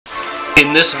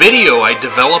In this video, I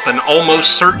develop an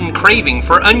almost certain craving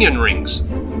for onion rings.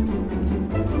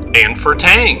 And for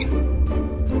tang.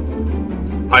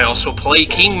 I also play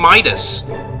King Midas.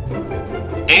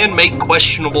 And make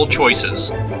questionable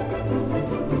choices.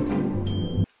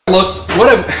 Look,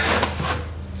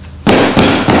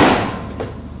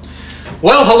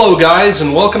 Well, hello guys,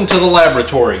 and welcome to the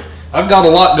laboratory. I've got a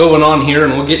lot going on here,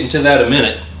 and we'll get into that in a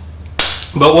minute.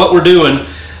 But what we're doing,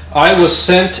 I was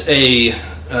sent a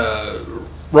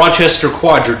Rochester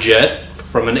Quadrajet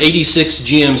from an 86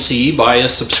 GMC by a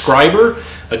subscriber,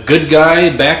 a good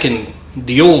guy back in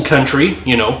the old country,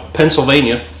 you know,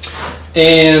 Pennsylvania.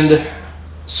 And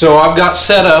so I've got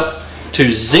set up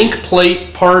to zinc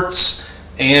plate parts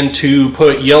and to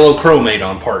put yellow chromate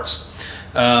on parts.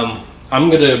 I'm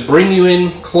going to bring you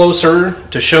in closer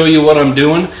to show you what I'm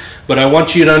doing, but I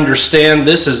want you to understand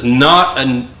this is not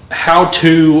a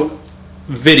how-to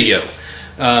video.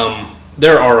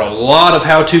 There are a lot of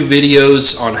how-to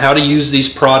videos on how to use these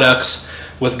products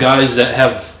with guys that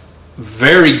have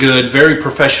very good, very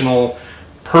professional,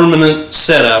 permanent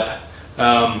setup.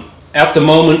 At the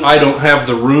moment, I don't have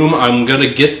the room. I'm going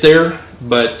to get there,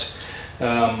 but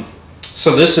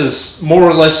so this is more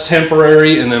or less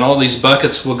temporary, and then all these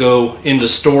buckets will go into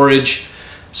storage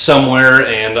somewhere,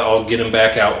 and I'll get them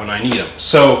back out when I need them.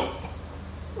 So,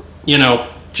 you know,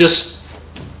 just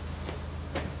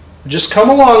come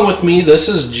along with me. This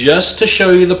is just to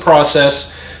show you the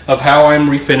process of how I'm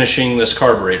refinishing this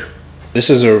carburetor. This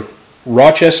is a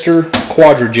Rochester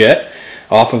Quadrajet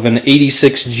off of an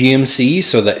 86 GMC,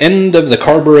 so the end of the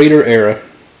carburetor era.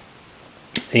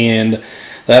 And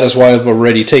that is why I've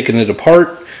already taken it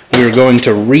apart. We are going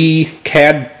to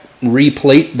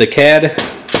replate the cad,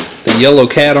 the yellow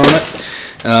cad on it.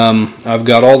 I've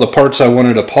got all the parts I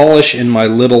wanted to polish in my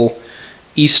little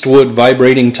Eastwood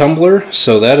vibrating tumbler,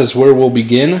 so that is where we'll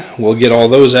begin. We'll get all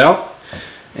those out,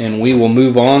 and we will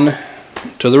move on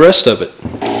to the rest of it.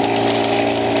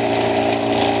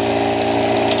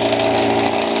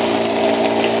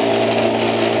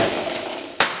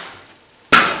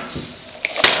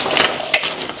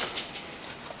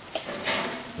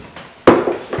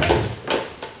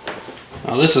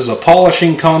 Now this is a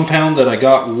polishing compound that I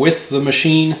got with the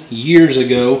machine years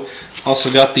ago.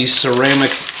 Also got these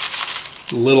ceramic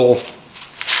little,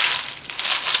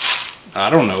 I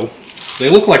don't know, they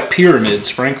look like pyramids,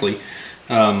 frankly.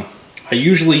 I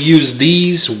usually use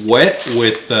these wet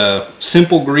with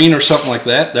Simple Green or something like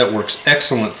that. That works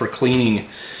excellent for cleaning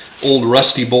old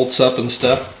rusty bolts up and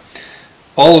stuff.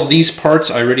 All of these parts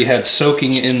I already had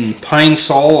soaking in Pine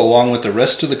Sol along with the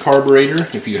rest of the carburetor,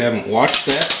 if you haven't watched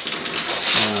that.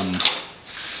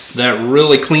 That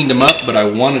really cleaned them up, but I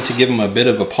wanted to give them a bit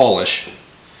of a polish.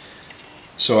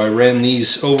 So I ran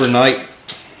these overnight.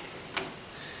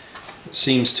 It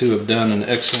seems to have done an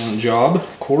excellent job,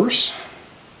 of course.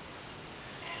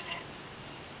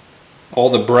 All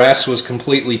the brass was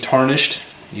completely tarnished.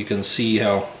 You can see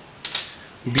how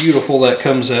beautiful that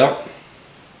comes out.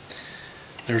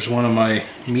 There's one of my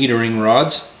metering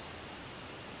rods.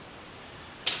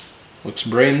 Looks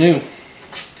brand new.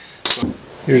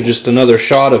 Here's just another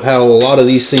shot of how a lot of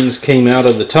these things came out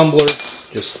of the tumbler.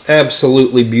 Just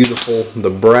absolutely beautiful.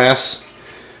 The brass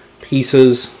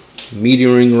pieces,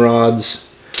 metering rods,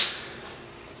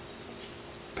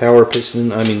 power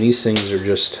piston. I mean, these things are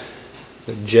just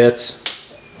the jets.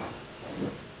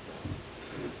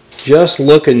 Just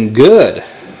looking good.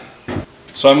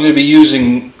 So I'm going to be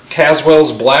using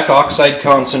Caswell's black oxide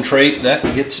concentrate. That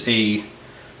gets a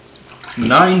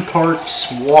 9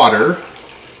 parts water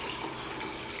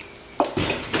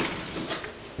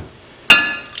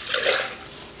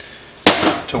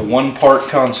to 1 part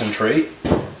concentrate.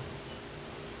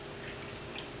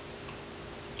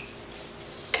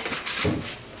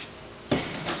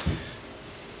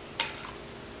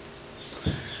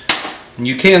 And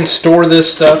you can store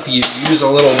this stuff. You use a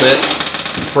little bit,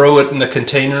 throw it in the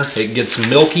container. It gets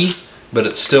milky, but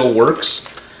it still works.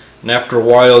 And after a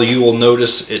while, you will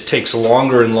notice it takes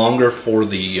longer and longer for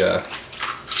the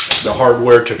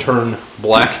hardware to turn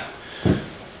black.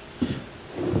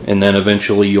 And then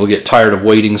eventually you'll get tired of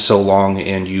waiting so long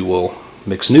and you will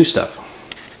mix new stuff.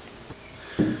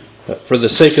 But for the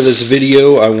sake of this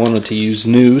video, I wanted to use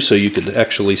new so you could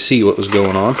actually see what was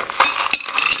going on.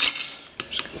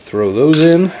 Just gonna throw those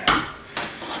in.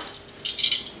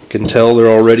 You can tell they're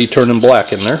already turning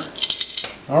black in there.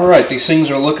 Alright, these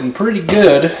things are looking pretty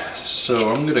good, so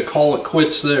I'm going to call it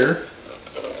quits there.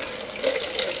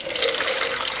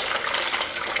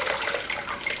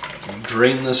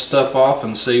 Drain this stuff off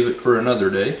and save it for another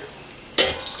day.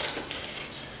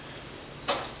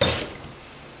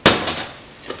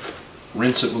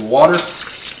 Rinse it with water.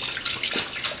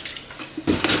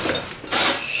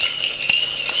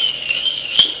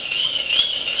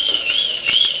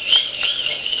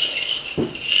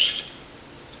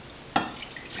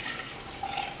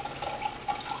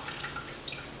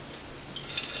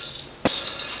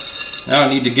 Now I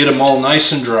need to get them all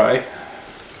nice and dry.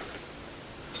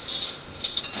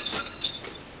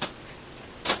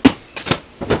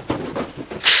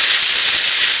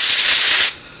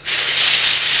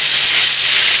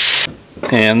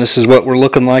 And this is what we're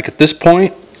looking like at this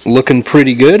point. Looking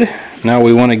pretty good. Now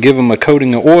we want to give them a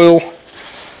coating of oil,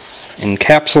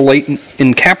 encapsulate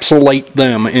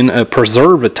them in a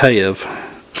preservative.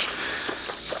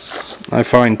 I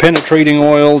find penetrating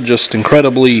oil just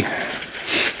incredibly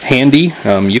handy.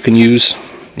 You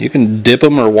can dip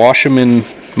them or wash them in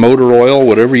motor oil,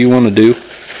 whatever you want to do.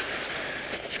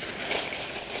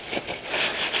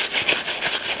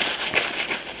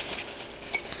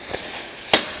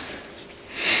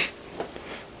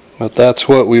 But that's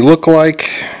what we look like.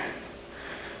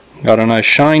 Got a nice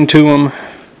shine to them.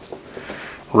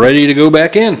 Ready to go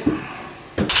back in.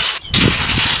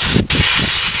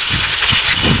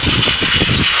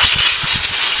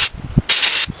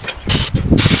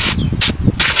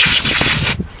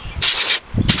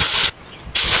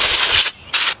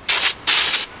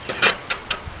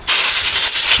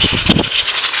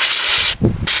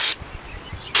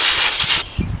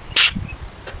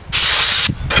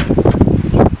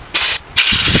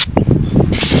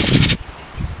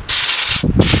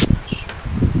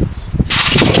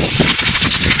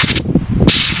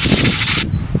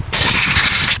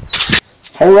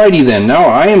 Alrighty then, now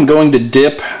I am going to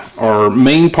dip our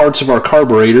main parts of our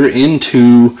carburetor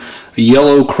into a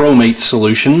yellow chromate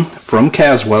solution from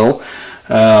Caswell.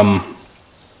 Now,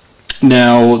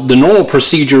 the normal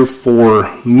procedure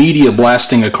for media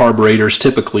blasting a carburetor is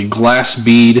typically glass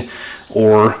bead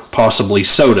or possibly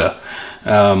soda,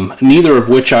 neither of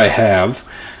which I have.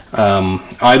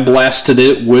 I blasted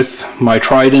it with my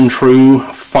tried and true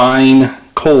fine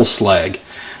coal slag.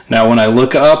 Now when I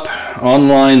look up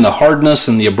online the hardness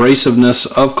and the abrasiveness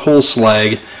of coal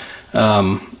slag,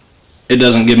 it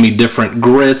doesn't give me different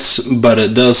grits, but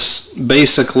it does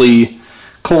basically,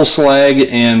 coal slag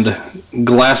and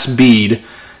glass bead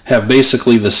have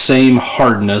basically the same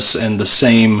hardness and the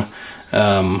same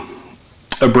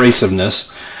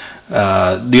abrasiveness.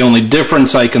 The only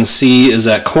difference I can see is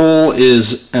that coal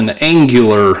is an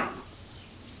angular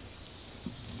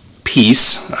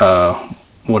piece,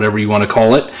 whatever you want to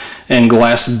call it, and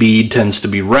glass bead tends to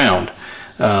be round.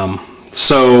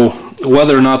 So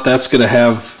whether or not that's going to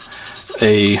have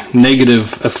a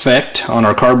negative effect on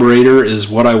our carburetor is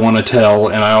what I want to tell.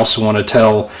 And I also want to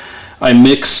tell, I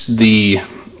mixed the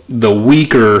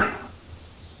weaker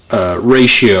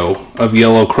ratio of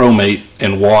yellow chromate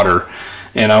and water,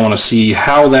 and I want to see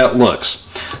how that looks.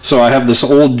 So I have this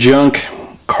old junk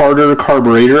Carter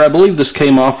carburetor. I believe this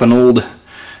came off an old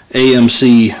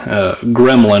AMC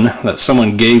Gremlin that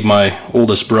someone gave my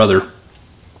oldest brother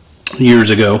years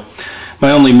ago.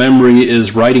 My only memory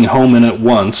is riding home in it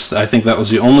once. I think that was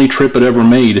the only trip it ever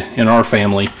made in our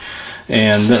family,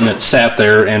 and then it sat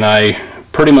there and I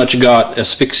pretty much got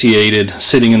asphyxiated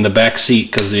sitting in the back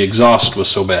seat because the exhaust was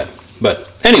so bad.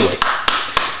 But anyway,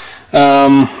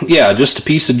 yeah, just a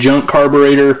piece of junk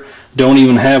carburetor. Don't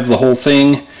even have the whole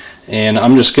thing, and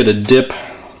I'm just going to dip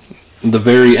the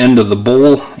very end of the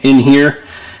bowl in here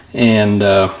and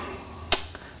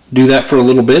do that for a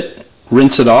little bit,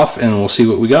 rinse it off, and we'll see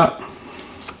what we got.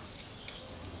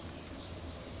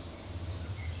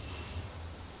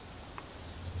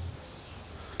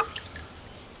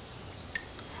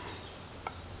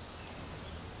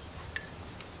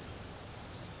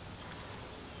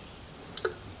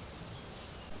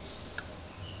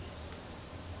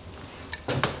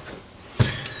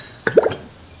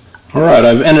 Alright,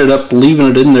 I've ended up leaving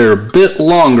it in there a bit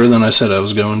longer than I said I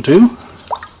was going to.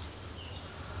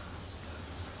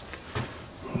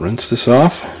 Rinse this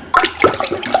off.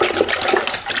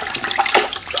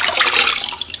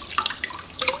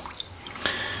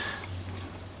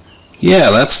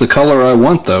 Yeah, that's the color I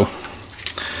want though.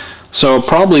 So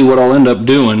probably what I'll end up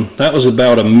doing, that was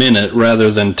about a minute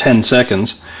rather than 10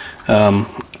 seconds.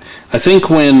 I think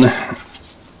when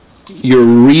you're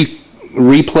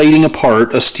replating a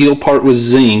part, a steel part with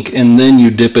zinc, and then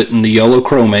you dip it in the yellow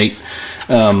chromate,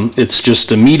 it's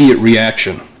just immediate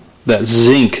reaction. That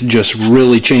zinc just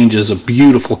really changes a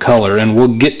beautiful color, and we'll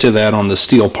get to that on the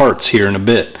steel parts here in a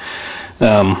bit.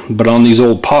 But on these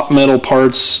old pot metal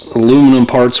parts, aluminum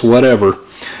parts, whatever,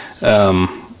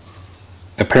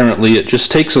 apparently it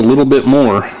just takes a little bit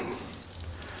more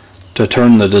to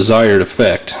turn the desired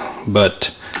effect.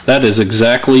 But that is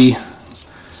exactly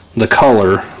the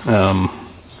color and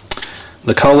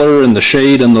the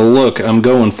shade and the look I'm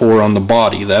going for on the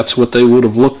body. That's what they would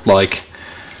have looked like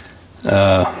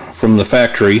from the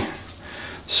factory.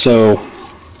 So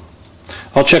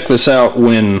I'll check this out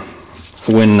when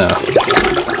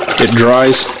it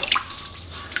dries.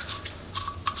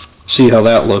 See how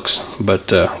that looks.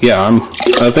 But yeah,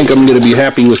 I think I'm going to be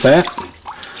happy with that.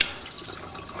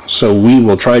 So we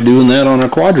will try doing that on our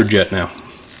Quadrajet now.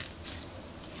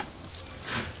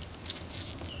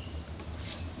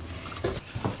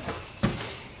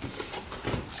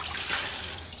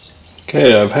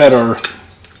 Okay, I've had our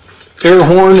air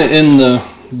horn in the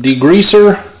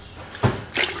degreaser.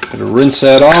 Gotta rinse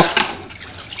that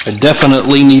off. I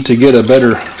definitely need to get a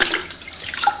better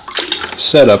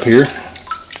setup here,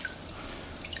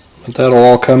 but that'll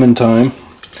all come in time.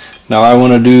 Now I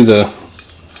want to do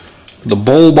the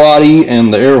bowl body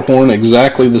and the air horn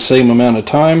exactly the same amount of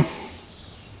time.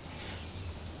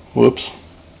 Whoops,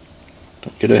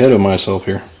 don't get ahead of myself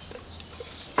here.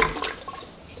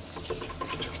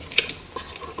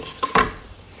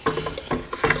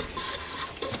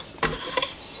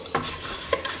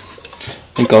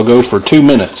 I think I'll go for 2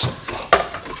 minutes.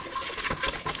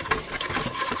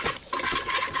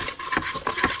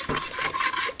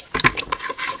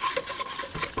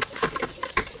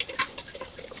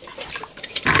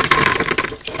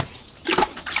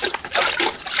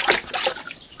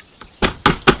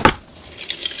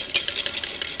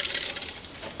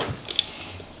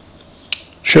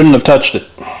 Shouldn't have touched it.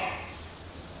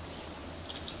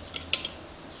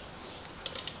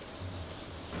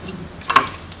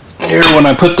 Here, when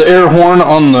I put the air horn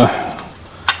on the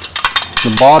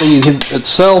body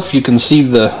itself, you can see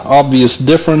the obvious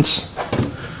difference,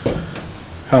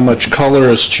 how much color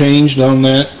has changed on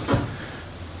that.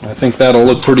 I think that'll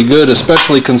look pretty good,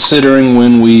 especially considering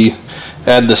when we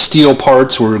add the steel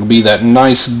parts, where it'll be that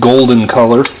nice golden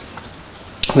color,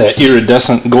 that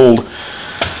iridescent gold.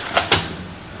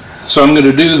 So I'm going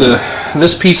to do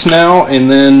this piece now, and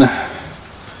then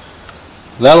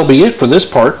that'll be it for this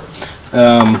part.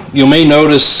 You may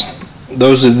notice,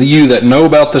 those of you that know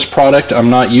about this product, I'm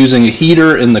not using a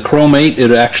heater in the chromate.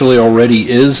 It actually already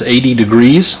is 80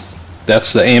 degrees.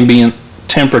 That's the ambient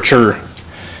temperature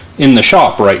in the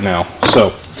shop right now.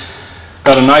 So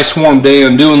got a nice warm day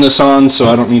I'm doing this on,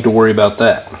 so I don't need to worry about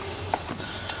that.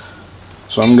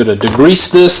 So I'm going to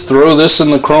degrease this, throw this in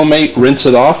the chromate, rinse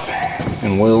it off,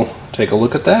 and we'll take a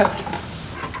look at that.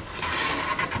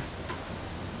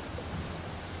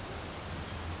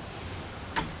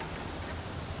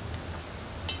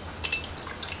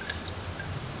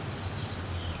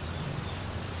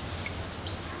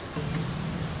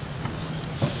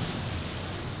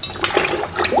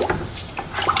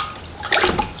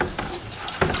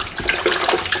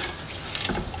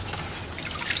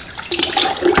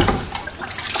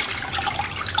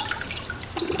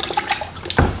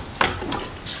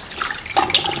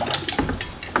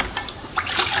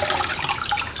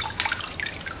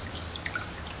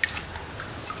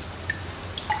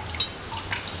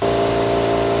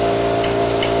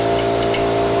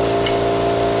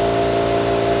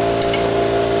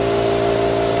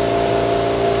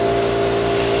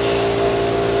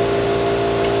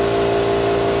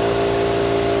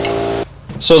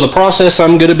 So the process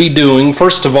I'm going to be doing,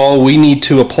 first of all, we need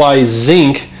to apply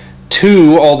zinc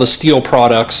to all the steel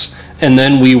products, and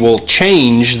then we will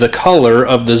change the color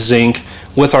of the zinc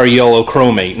with our yellow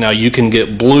chromate. Now you can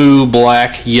get blue,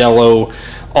 black, yellow,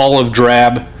 olive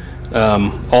drab,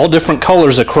 all different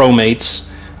colors of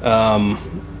chromates,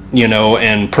 you know,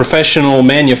 and professional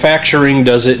manufacturing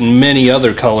does it in many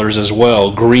other colors as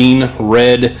well, green,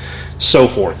 red, so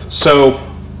forth. So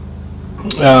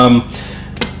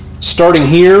starting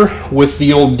here with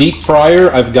the old deep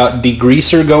fryer, I've got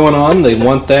degreaser going on. They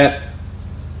want that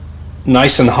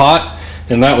nice and hot,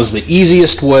 and that was the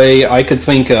easiest way I could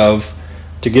think of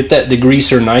to get that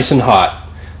degreaser nice and hot.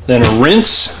 Then a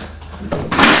rinse.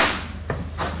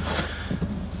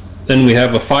 Then we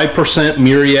have a 5%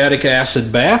 muriatic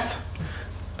acid bath.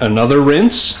 Another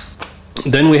rinse.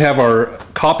 Then we have our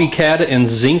copycat and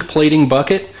zinc plating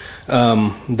bucket.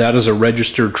 That is a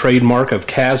registered trademark of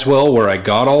Caswell, where I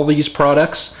got all these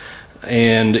products,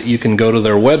 and you can go to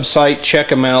their website, check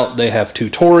them out. They have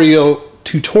tutorials,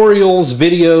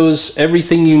 videos,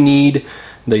 everything you need.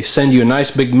 They send you a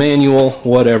nice big manual,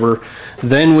 whatever.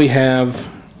 Then we have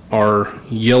our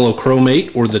yellow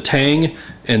chromate, or the tang,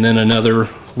 and then another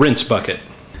rinse bucket.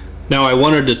 Now I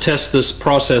wanted to test this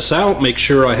process out, make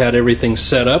sure I had everything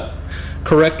set up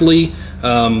correctly.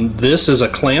 This is a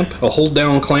clamp, a hold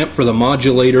down clamp for the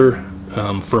modulator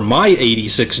for my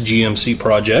 86 GMC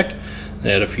project.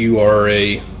 And if you are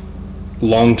a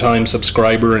longtime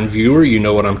subscriber and viewer, you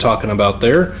know what I'm talking about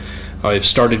there. I've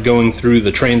started going through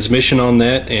the transmission on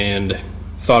that and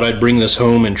thought I'd bring this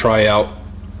home and try out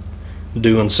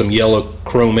doing some yellow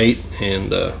chromate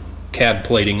and CAD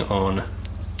plating on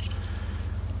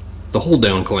the hold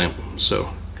down clamp. So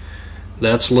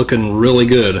that's looking really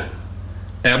good.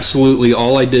 Absolutely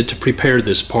all I did to prepare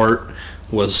this part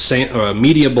was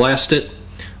media blast it,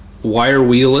 wire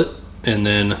wheel it, and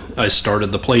then I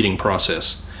started the plating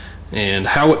process. And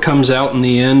how it comes out in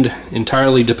the end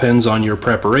entirely depends on your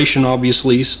preparation,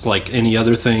 obviously, like any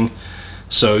other thing.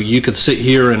 So you could sit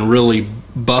here and really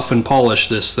buff and polish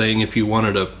this thing if you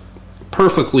wanted a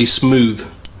perfectly smooth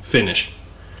finish.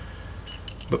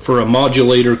 But for a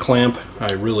modulator clamp,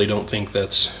 I really don't think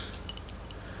that's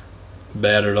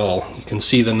bad at all. You can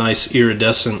see the nice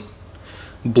iridescent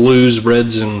blues,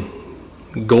 reds, and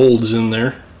golds in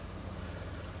there,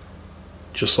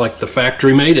 just like the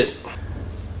factory made it.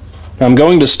 I'm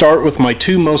going to start with my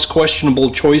two most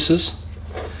questionable choices,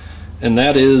 and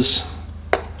that is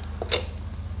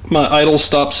my idle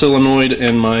stop solenoid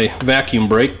and my vacuum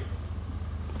brake.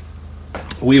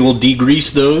 We will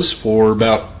degrease those for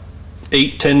about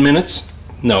 8-10 minutes.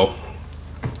 No,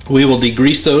 we will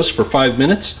degrease those for 5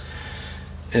 minutes,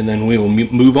 and then we will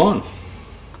move on.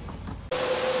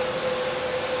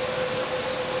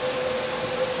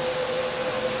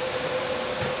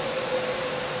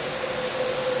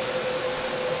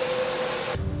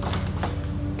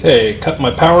 Okay, cut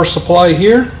my power supply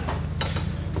here.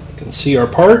 You can see our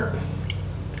part,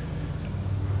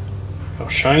 how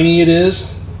shiny it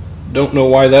is. Don't know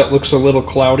why that looks a little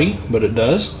cloudy, but it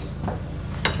does.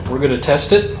 We're going to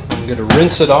test it. I'm going to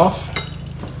rinse it off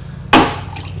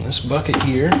in this bucket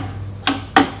here.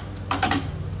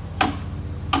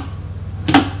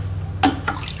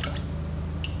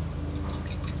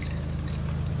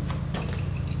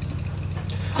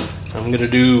 I'm going to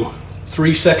do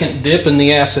 3-second dip in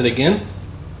the acid again.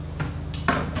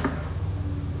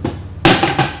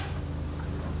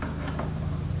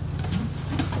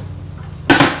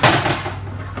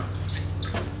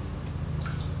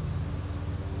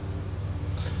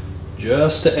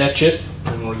 Just to etch it,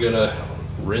 and we're going to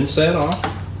rinse that off.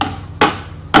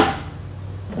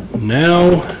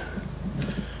 Now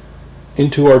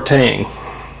into our tang.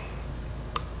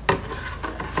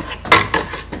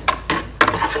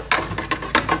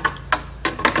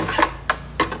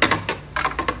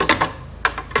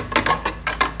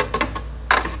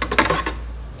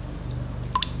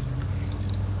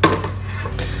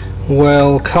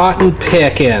 Well, cotton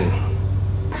picking.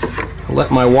 I'll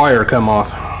let my wire come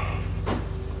off.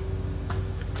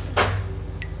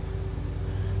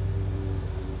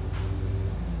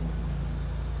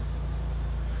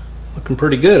 Looking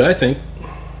pretty good, I think.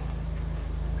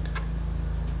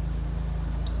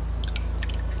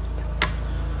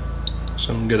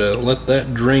 So I'm going to let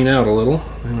that drain out a little,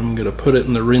 and I'm going to put it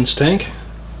in the rinse tank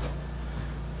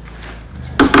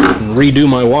and redo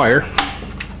my wire.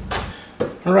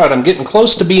 Alright, I'm getting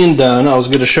close to being done. I was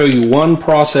going to show you one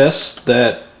process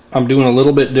that I'm doing a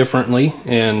little bit differently,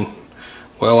 and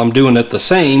well, I'm doing it the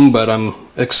same, but I'm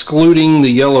excluding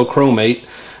the yellow chromate,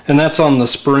 and that's on the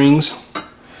springs.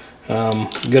 I'm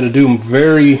going to do them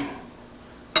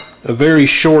a very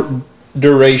short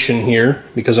duration here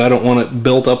because I don't want it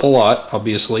built up a lot,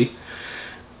 obviously.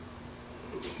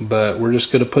 But we're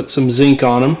just going to put some zinc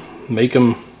on them, make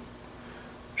them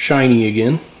shiny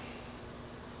again.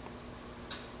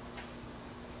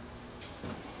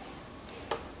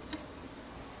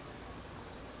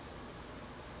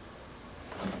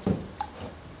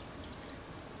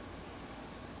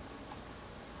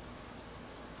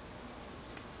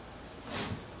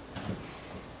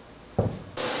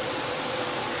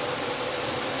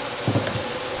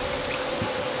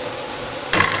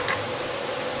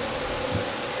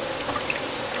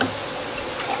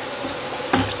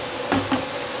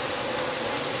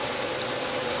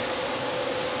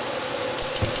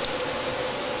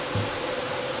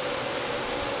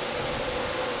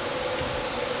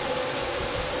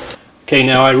 Okay,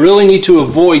 now I really need to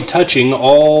avoid touching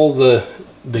all the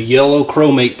yellow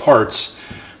chromate parts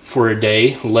for a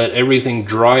day. Let everything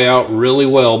dry out really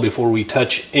well before we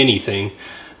touch anything.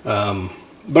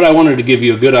 But I wanted to give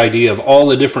you a good idea of all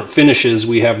the different finishes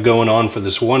we have going on for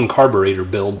this one carburetor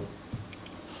build.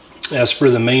 As for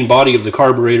the main body of the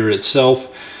carburetor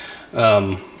itself,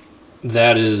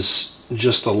 that is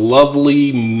just a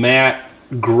lovely matte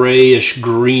grayish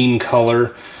green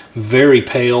color, very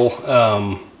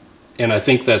pale. And I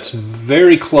think that's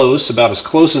very close, about as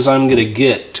close as I'm going to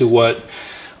get to what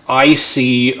I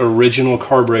see original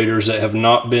carburetors that have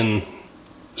not been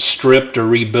stripped or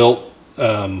rebuilt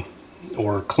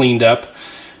or cleaned up.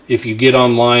 If you get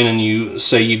online and you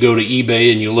say you go to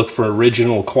eBay and you look for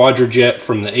original Quadrajet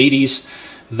from the 80s,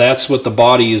 that's what the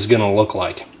body is going to look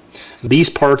like. These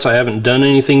parts I haven't done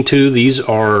anything to. These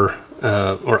are,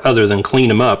 or other than clean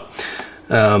them up,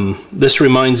 This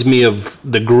reminds me of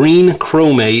the green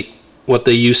chromate, what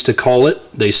they used to call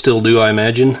it. They still do, I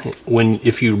imagine,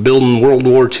 if you're building World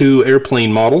War II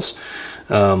airplane models.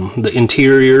 The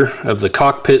interior of the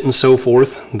cockpit and so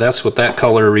forth, that's what that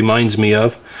color reminds me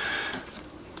of.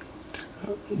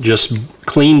 Just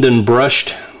cleaned and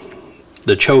brushed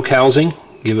the choke housing,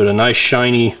 give it a nice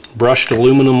shiny brushed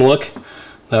aluminum look.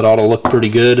 That ought to look pretty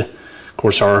good. Of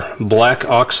course, our black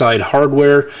oxide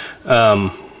hardware.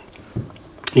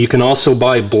 You can also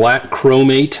buy black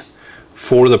chromate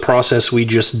for the process we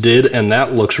just did, and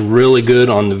that looks really good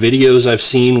on the videos I've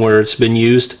seen where it's been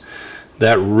used.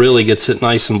 That really gets it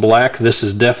nice and black. This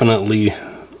is definitely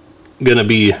going to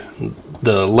be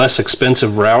the less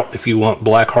expensive route if you want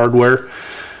black hardware.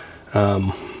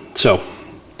 So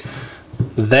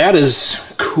that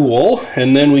is cool.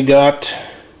 And then we got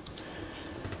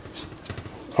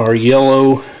our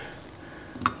yellow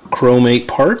chromate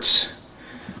parts.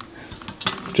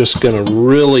 Just going to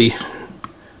really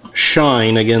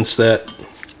shine against that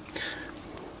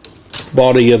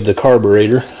body of the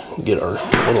carburetor. Get our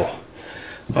little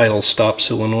idle stop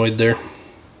solenoid there.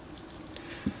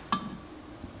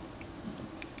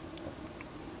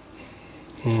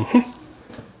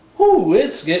 Ooh,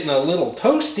 it's getting a little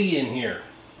toasty in here.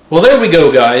 Well, there we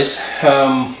go, guys.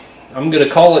 I'm going to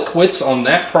call it quits on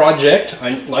that project.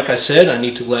 Like I said, I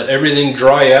need to let everything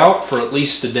dry out for at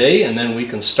least a day, and then we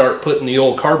can start putting the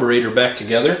old carburetor back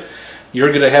together. You're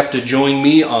going to have to join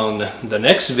me on the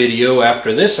next video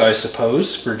after this, I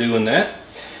suppose, for doing that.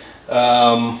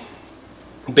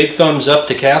 Big thumbs up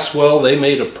to Caswell. They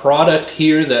made a product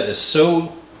here that is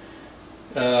so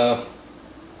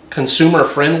consumer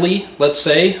friendly, let's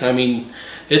say. I mean,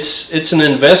 it's an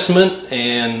investment,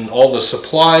 and all the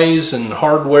supplies and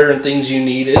hardware and things you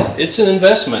need, it's an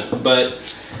investment, but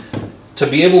to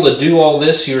be able to do all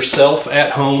this yourself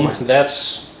at home,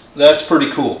 that's pretty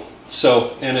cool.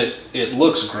 So, and it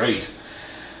looks great.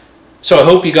 So I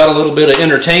hope you got a little bit of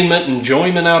entertainment and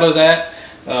enjoyment out of that.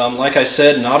 Like I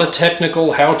said, not a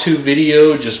technical how-to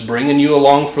video, just bringing you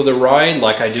along for the ride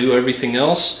like I do everything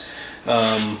else,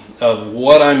 of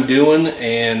what I'm doing.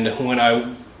 And when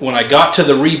I got to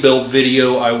the rebuild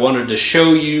video, I wanted to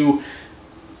show you,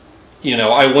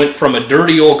 I went from a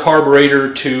dirty old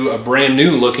carburetor to a brand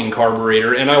new looking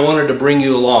carburetor, and I wanted to bring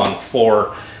you along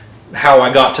for how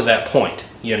I got to that point,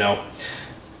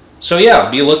 So yeah,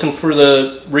 be looking for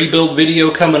the rebuild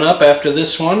video coming up after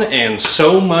this one, and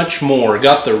so much more.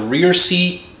 Got the rear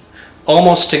seat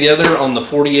almost together on the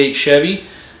 48 Chevy,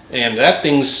 and that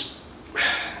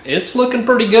it's looking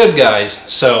pretty good, guys.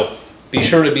 So be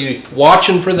sure to be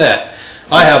watching for that.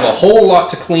 I have a whole lot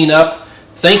to clean up.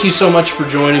 Thank you so much for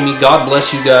joining me. God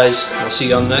bless you guys. I'll see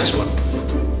you on the next one.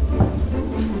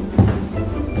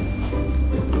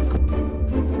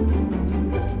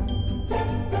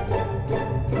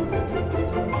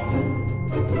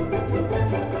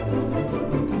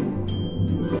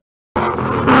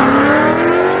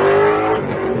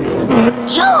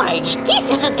 George,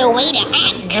 this isn't the way to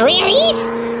act, Drearies.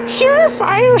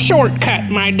 Surefire shortcut,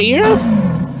 my dear.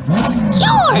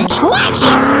 George, watch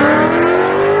it!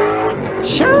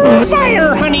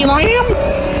 Surefire, honey lamb.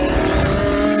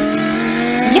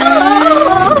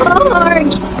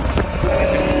 George!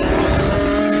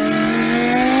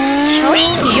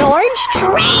 Train, George,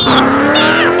 train!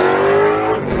 Stop!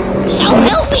 So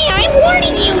help me, I'm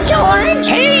warning you, George!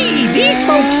 Hey, these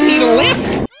folks need a lift.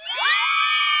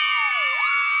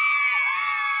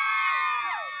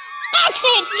 That's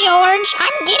it, George!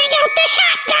 I'm getting out the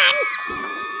shotgun!